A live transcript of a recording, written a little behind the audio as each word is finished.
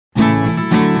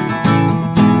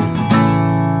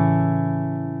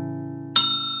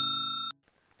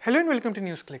Hello and welcome to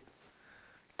Newsclick.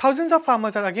 Thousands of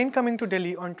farmers are again coming to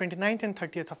Delhi on 29th and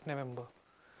 30th of November.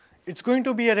 It's going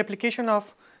to be a replication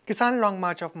of Kisan Long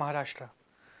March of Maharashtra.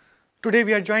 Today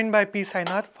we are joined by P.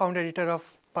 Sainath, founder editor of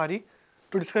PARI,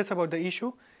 to discuss about the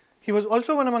issue. He was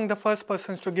also one among the first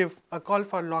persons to give a call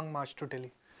for Long March to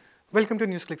Delhi. Welcome to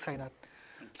Newsclick, Sainath.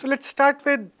 So let's start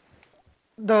with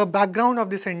the background of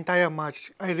this entire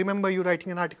march. I remember you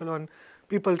writing an article on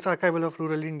People's Archival of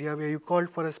Rural India where you called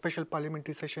for a special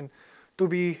parliamentary session to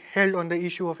be held on the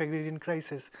issue of agrarian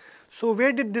crisis. So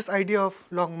where did this idea of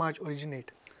Long March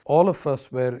originate? All of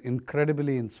us were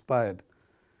incredibly inspired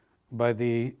by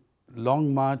the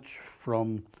long march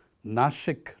from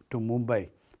Nashik to Mumbai.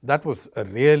 That was a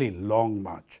really long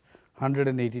march,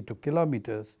 182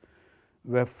 kilometers,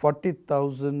 where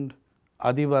 40,000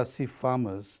 Adivasi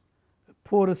farmers,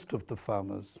 poorest of the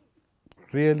farmers,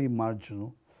 really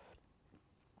marginal,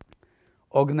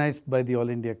 organized by the All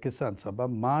India Kisan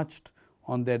Sabha, marched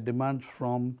on their demands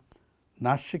from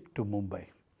Nashik to Mumbai.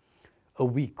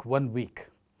 1 week.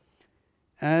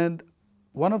 And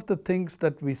one of the things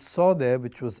that we saw there,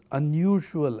 which was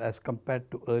unusual as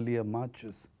compared to earlier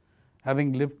marches,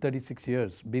 having lived 36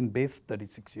 years, been based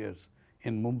 36 years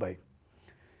in Mumbai,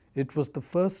 it was the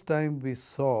first time we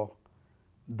saw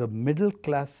the middle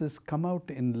classes come out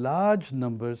in large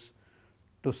numbers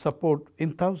to support,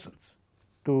 in thousands,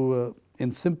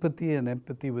 in sympathy and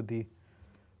empathy with the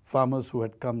farmers who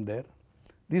had come there.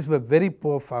 These were very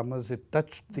poor farmers. It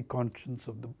touched the conscience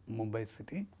of the Mumbai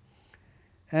city.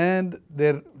 And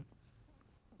their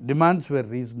demands were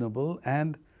reasonable,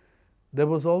 and they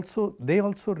also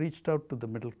reached out to the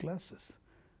middle classes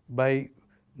by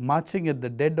marching at the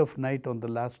dead of night on the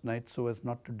last night so as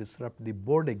not to disrupt the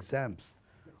board exams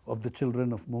of the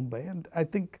children of Mumbai. And I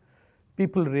think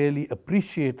people really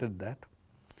appreciated that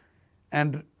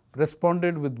and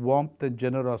responded with warmth and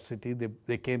generosity.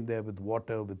 They came there with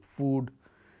water, with food.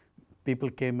 People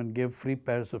came and gave free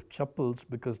pairs of chappals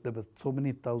because there were so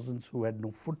many thousands who had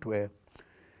no footwear.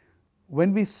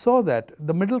 When we saw that,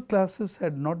 the middle classes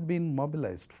had not been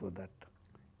mobilized for that.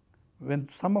 When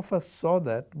some of us saw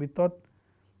that, we thought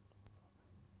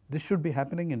this should be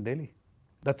happening in Delhi.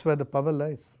 That's where the power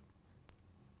lies.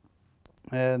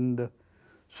 And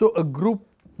so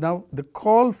now the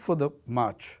call for the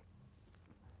march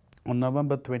on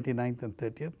November 29th and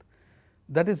 30th,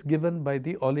 that is given by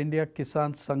the All India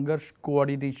Kisan Sangharsh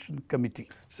Coordination Committee.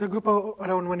 It's a group of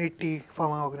around 180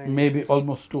 farmer organizations. Maybe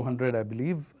almost 200, I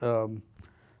believe,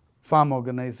 farm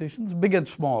organizations, big and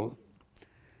small.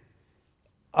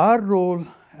 Our role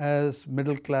as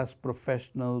middle class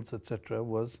professionals, etc.,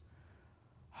 was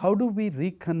how do we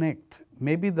reconnect?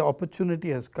 Maybe the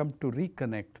opportunity has come to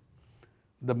reconnect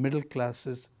the middle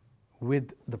classes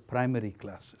with the primary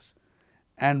classes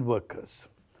and workers.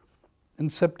 In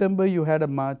September, you had a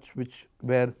march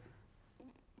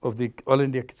of the All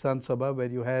India Kisan Sabha, where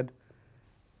you had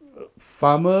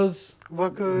farmers,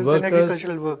 workers and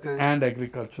agricultural workers.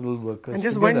 And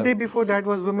just together. 1 day before that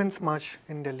was Women's March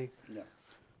in Delhi. Yeah.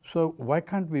 So why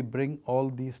can't we bring all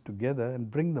these together and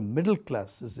bring the middle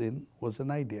classes in, was an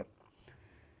idea.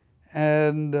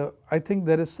 And I think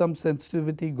there is some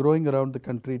sensitivity growing around the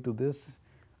country to this.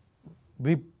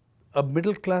 A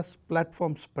middle class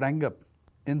platform sprang up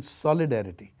in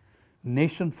solidarity,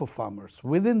 Nation for Farmers.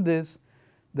 Within this,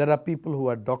 there are people who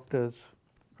are doctors,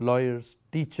 lawyers,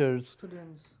 teachers,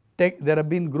 students. There have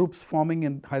been groups forming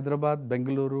in Hyderabad,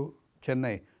 Bengaluru,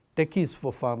 Chennai, techies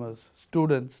for farmers,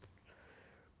 students.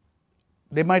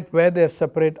 They might wear their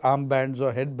separate armbands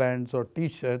or headbands or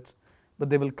t-shirts, but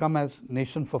they will come as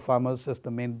Nation for Farmers as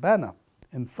the main banner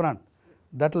in front.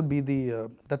 That's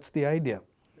the idea.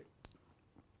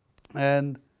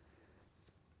 And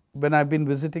when I've been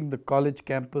visiting the college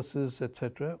campuses,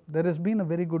 etc., there has been a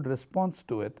very good response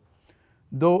to it.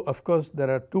 Though, of course, there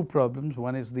are two problems.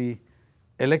 One is the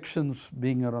elections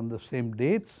being around the same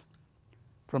dates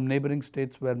from neighboring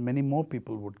states where many more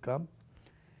people would come,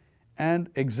 and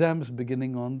exams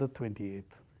beginning on the 28th.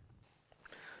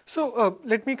 So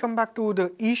let me come back to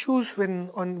the issues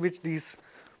on which these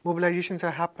mobilizations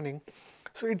are happening.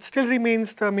 So it still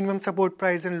remains the minimum support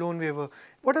price and loan waiver.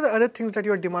 What are the other things that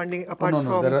you are demanding apart from?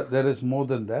 No, there is more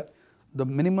than that. The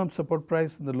minimum support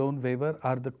price and the loan waiver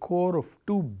are the core of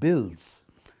two bills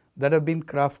that have been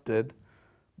crafted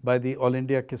by the All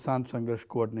India Kisan Sangharsh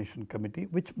Coordination Committee,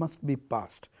 which must be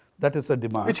passed. That is a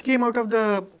demand. Which came out of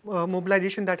the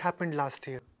mobilization that happened last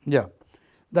year. Yeah,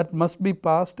 that must be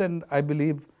passed, and I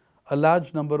believe a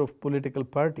large number of political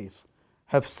parties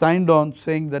have signed on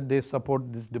saying that they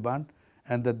support this demand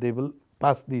and that they will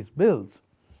pass these bills.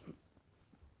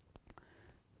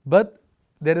 But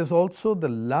there is also the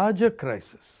larger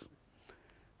crisis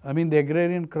I mean, the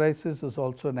agrarian crisis is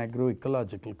also an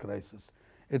agroecological crisis.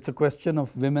 It's a question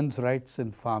of women's rights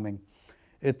in farming.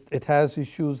 It has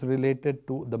issues related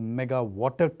to the mega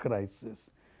water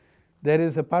crisis. There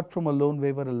is, apart from a loan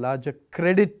waiver, a larger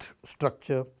credit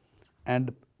structure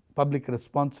and public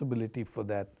responsibility for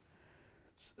that.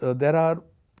 There are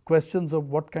questions of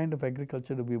what kind of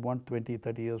agriculture do we want 20,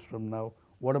 30 years from now?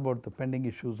 What about the pending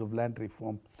issues of land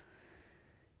reform?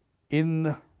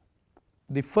 In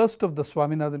the first of the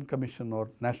Swaminathan Commission or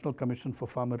National Commission for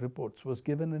Farmer Reports was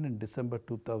given in December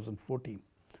 2014.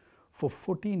 For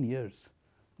 14 years,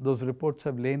 those reports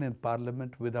have lain in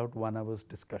Parliament without 1 hour's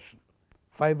discussion.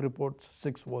 5 reports,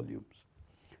 6 volumes.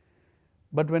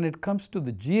 But when it comes to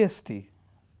the GST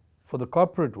for the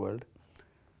corporate world,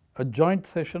 a joint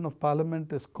session of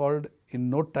Parliament is called in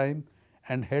no time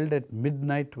and held at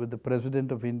midnight with the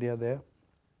President of India there.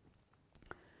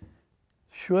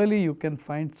 Surely you can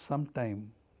find some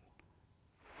time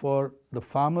for the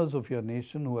farmers of your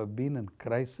nation who have been in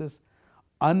crisis,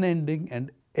 unending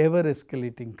and ever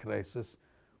escalating crisis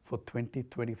for 20,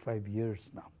 25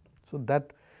 years now. So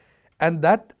that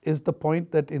is the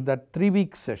point, that in that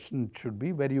 3-week session it should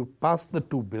be, where you pass the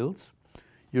 2 bills,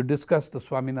 you discuss the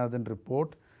Swaminathan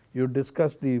report, you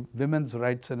discuss the women's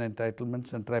rights and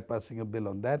entitlements and try passing a bill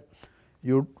on that,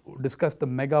 you discuss the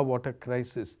mega water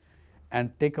crisis and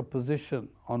take a position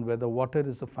on whether water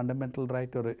is a fundamental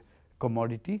right or a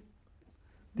commodity.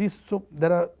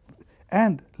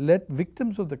 And let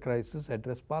victims of the crisis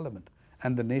address Parliament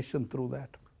and the nation through that.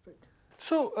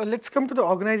 So let's come to the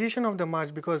organization of the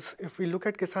march, because if we look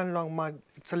at Kisan Long March,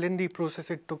 it's a lengthy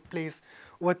process. It took place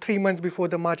over 3 months before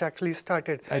the march actually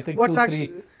started. I think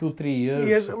 2-3 years.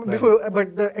 Yes, before,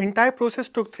 but the entire process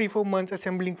took 3-4 months,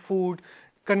 assembling food,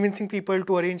 convincing people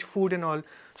to arrange food and all.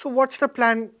 So what's the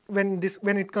plan when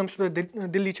it comes to the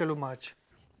Delhi Chalo March?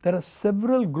 There are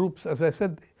several groups. As I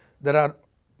said, there are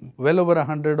well over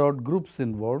 100 odd groups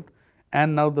involved,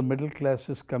 and now the middle class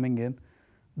is coming in.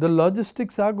 The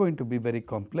logistics are going to be very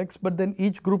complex, but then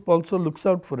each group also looks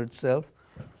out for itself.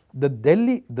 The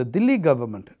Delhi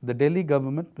government,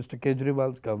 Mr.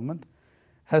 Kejriwal's government,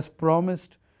 has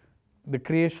promised the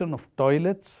creation of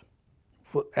toilets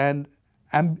and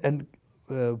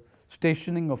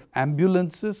stationing of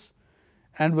ambulances,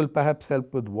 and will perhaps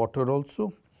help with water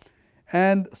also.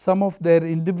 And some of their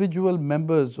individual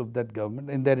members of that government,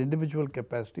 in their individual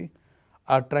capacity,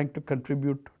 are trying to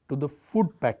contribute to the food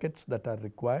packets that are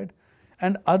required.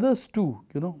 And others too,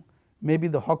 maybe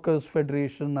the Hawkers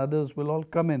Federation, others will all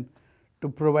come in to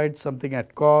provide something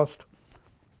at cost.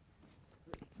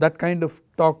 That kind of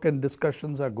talk and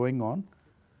discussions are going on.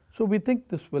 So we think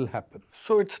this will happen.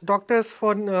 So it's doctors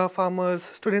for farmers,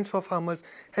 students for farmers.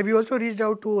 Have you also reached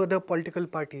out to other political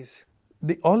parties?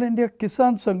 The All India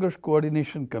Kisan Sangharsh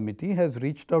Coordination Committee has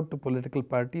reached out to political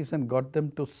parties and got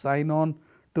them to sign on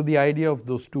to the idea of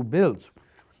those 2 bills.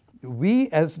 We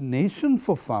as Nation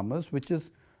for Farmers,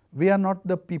 we are not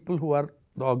the people who are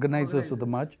the organizers of the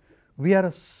march, we are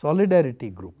a solidarity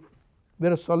group. We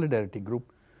are a solidarity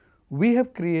group. We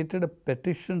have created a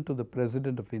petition to the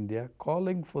President of India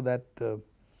calling for that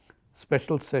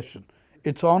special session.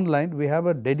 It's online. We have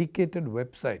a dedicated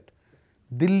website,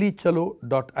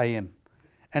 dillichalo.in,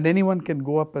 and anyone can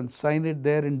go up and sign it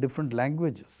there in different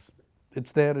languages.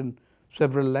 It's there in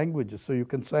several languages, so you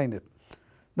can sign it.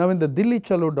 Now in the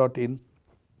dillichalo.in,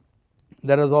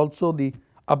 there is also the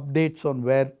updates on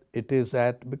where it is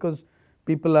at, because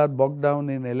people are bogged down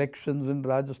in elections in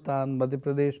Rajasthan, Madhya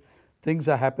Pradesh, things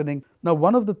are happening. Now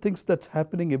one of the things that's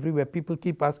happening everywhere, people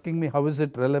keep asking me how is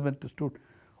it relevant to students.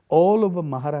 All over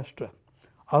Maharashtra,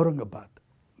 Aurangabad,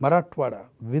 Marathwada,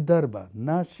 Vidarbha,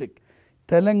 Nashik,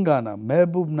 Telangana,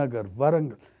 Mehboob Nagar,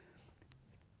 Warangal,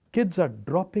 kids are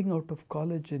dropping out of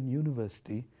college and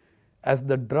university as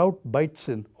the drought bites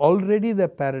in. Already their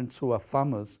parents, who are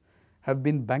farmers, have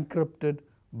been bankrupted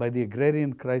by the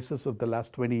agrarian crisis of the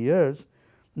last 20 years.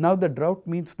 Now the drought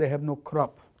means they have no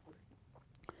crop.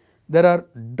 There are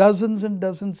dozens and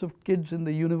dozens of kids in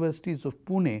the universities of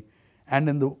Pune, and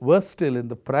in the worst still, in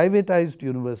the private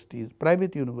universities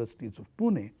of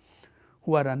Pune,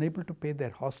 who are unable to pay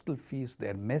their hostel fees,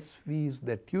 their mess fees,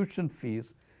 their tuition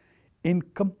fees, in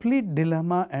complete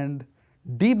dilemma and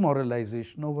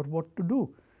demoralization over what to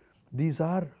do. These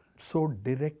are so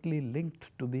directly linked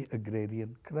to the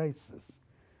agrarian crisis,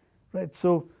 right?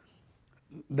 So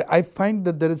I find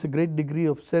that there is a great degree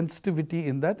of sensitivity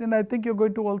in that, and I think you're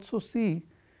going to also see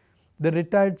the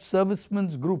retired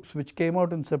servicemen's groups which came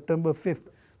out on September 5th.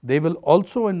 They will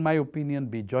also, in my opinion,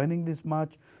 be joining this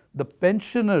march. The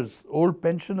pensioners, old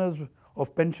pensioners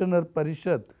of Pensioner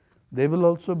Parishad, they will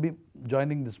also be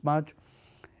joining this march.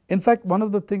 In fact, one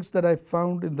of the things that I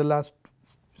found in the last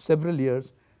several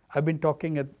years, I've been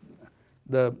talking at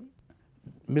the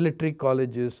military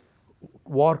colleges,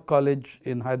 War College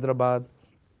in Hyderabad,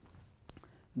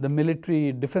 the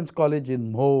Military Defense College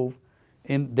in Mhove,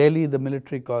 in Delhi, the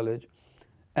Military College,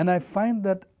 and I find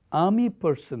that army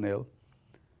personnel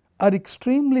are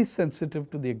extremely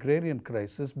sensitive to the agrarian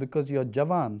crisis because your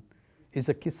Jawan is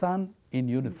a Kisan in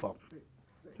uniform.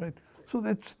 Right? So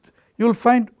that's, you'll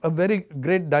find a very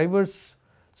great diverse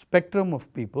spectrum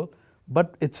of people,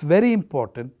 but it's very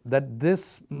important that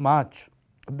this march,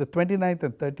 the 29th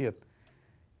and 30th,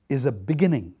 is a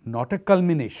beginning, not a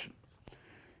culmination.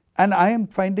 And I am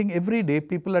finding every day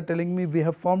people are telling me, we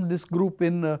have formed this group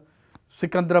in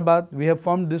Sikandrabad, we have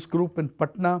formed this group in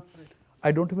Patna.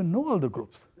 I don't even know all the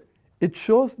groups. It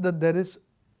shows that there is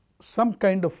some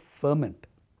kind of ferment.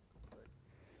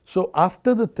 So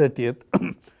after the 30th,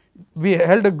 we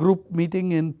held a group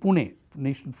meeting in Pune,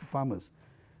 Nation for Farmers.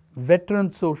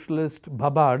 Veteran socialist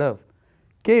Baba Adav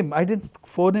came. I didn't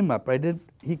phone him up.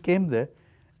 He came there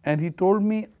and he told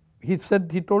me, he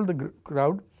told the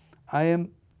crowd, I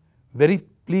am very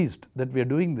pleased that we are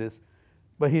doing this,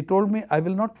 but he told me, I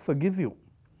will not forgive you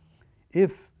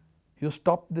if you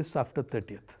stop this after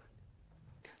 30th.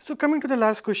 So coming to the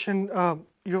last question,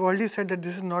 you've already said that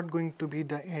this is not going to be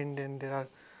the end and there are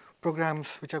programs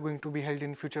which are going to be held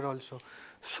in future also.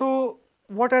 So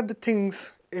what are the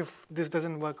things, if this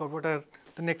doesn't work out, what are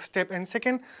the next step? And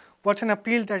second, what's an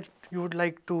appeal that you would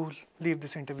like to leave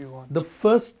this interview on? The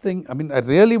first thing, I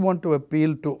really want to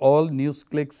appeal to all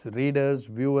Newsclicks, readers,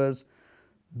 viewers,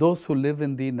 those who live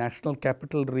in the national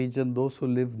capital region, those who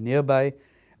live nearby,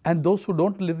 and those who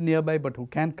don't live nearby but who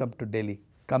can come to Delhi,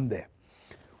 come there.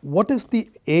 What is the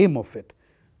aim of it?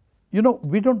 You know,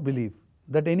 we don't believe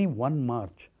that any one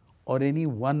march or any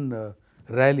one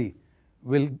rally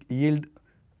will yield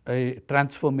a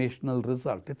transformational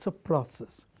result. It's a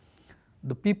process.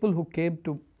 The people who came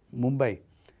to Mumbai,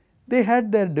 they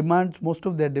had their demands, most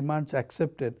of their demands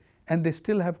accepted, and they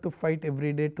still have to fight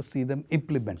every day to see them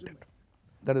implemented.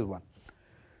 That is one.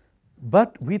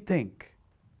 But we think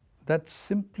that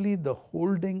simply the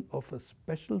holding of a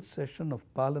special session of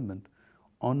Parliament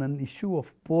on an issue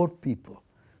of poor people,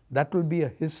 that will be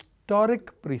a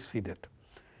historic precedent.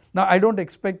 Now, I don't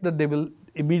expect that they will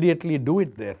immediately do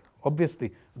it there.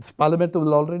 Obviously, this Parliament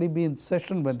will already be in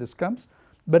session when this comes,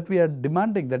 but we are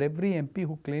demanding that every MP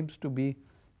who claims to be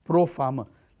pro-farmer,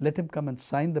 let him come and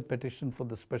sign the petition for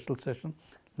the special session.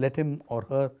 Let him or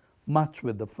her march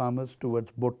with the farmers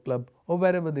towards Boat Club or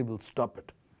wherever they will stop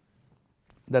it.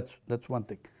 That's one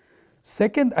thing.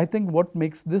 Second, I think what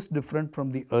makes this different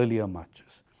from the earlier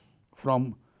marches,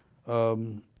 from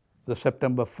the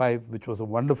September 5, which was a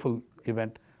wonderful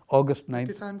event, August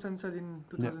 9th. Kisan Sansad in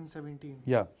 2017.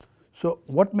 Yeah. So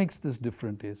what makes this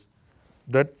different is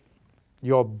that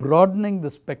you're broadening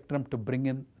the spectrum to bring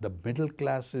in the middle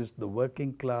classes, the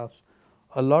working class,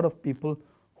 a lot of people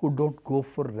who don't go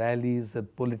for rallies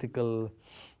and political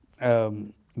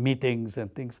meetings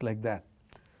and things like that.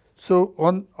 So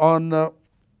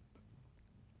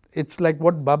it's like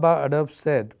what Baba Adav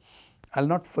said, I'll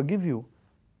not forgive you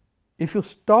if you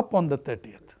stop on the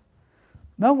 30th.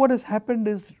 Now what has happened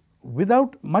is,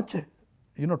 without much,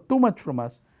 too much from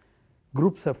us,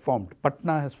 groups have formed.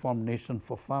 Patna has formed Nation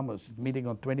for Farmers, meeting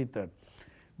on 23rd.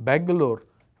 Bangalore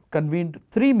convened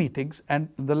 3 meetings, and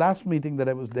the last meeting that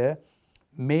I was there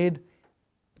made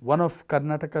one of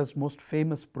Karnataka's most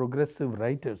famous progressive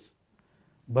writers,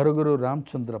 Baraguru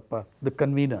Ramchandrappa, the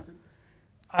convener.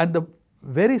 And the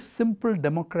very simple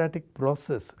democratic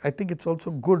process, I think it's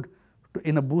also good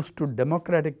in a boost to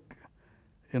democratic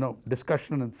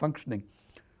discussion and functioning.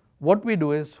 What we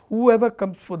do is, whoever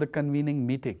comes for the convening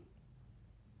meeting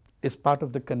is part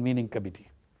of the convening committee.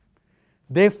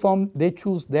 They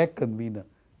choose their convener.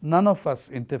 None of us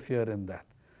interfere in that.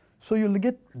 So you'll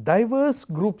get diverse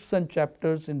groups and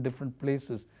chapters in different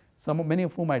places, many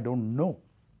of whom I don't know.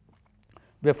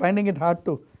 We are finding it hard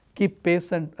to keep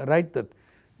pace and write that.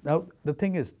 Now the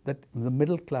thing is that the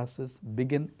middle classes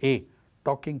begin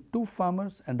talking to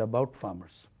farmers and about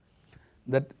farmers.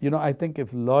 That I think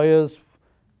if lawyers,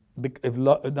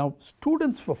 now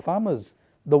students for farmers,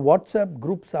 the WhatsApp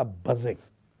groups are buzzing.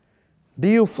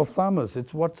 DU for farmers,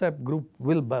 its WhatsApp group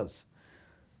will buzz.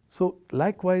 So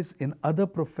likewise in other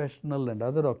professional and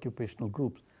other occupational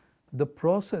groups, the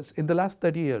process in the last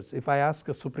 30 years, if I ask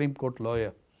a Supreme Court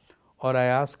lawyer or I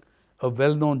ask a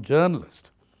well-known journalist,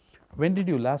 when did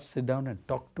you last sit down and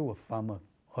talk to a farmer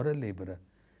or a laborer?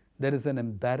 There is an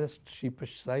embarrassed,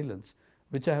 sheepish silence,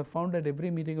 which I have found at every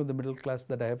meeting of the middle class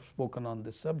that I have spoken on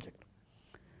this subject.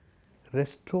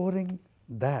 Restoring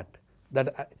that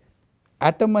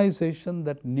atomization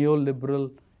that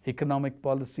neoliberal economic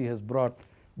policy has brought,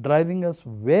 driving us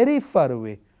very far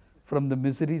away from the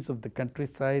miseries of the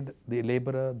countryside, the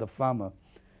laborer, the farmer.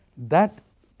 That,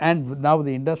 and now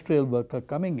the industrial worker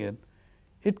coming in,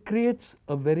 it creates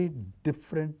a very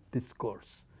different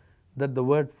discourse, that the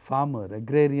word farmer,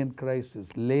 agrarian crisis,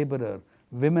 laborer,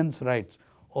 women's rights,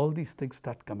 all these things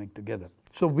start coming together.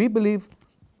 So we believe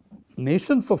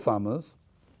Nation for Farmers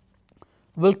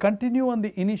will continue on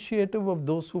the initiative of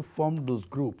those who formed those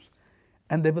groups,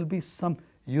 and there will be some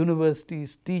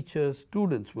universities, teachers,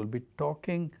 students will be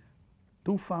talking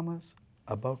to farmers,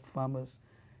 about farmers,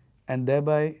 and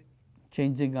thereby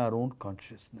changing our own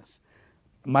consciousness.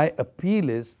 My appeal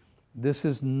is, this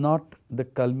is not the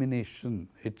culmination,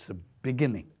 it's a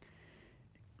beginning.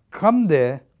 Come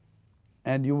there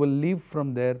and you will leave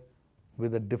from there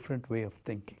with a different way of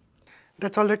thinking.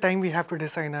 That's all the time we have today,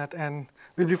 Sainath, and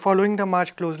we'll be following the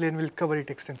march closely and we'll cover it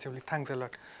extensively. Thanks a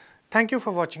lot. Thank you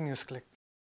for watching Newsclick.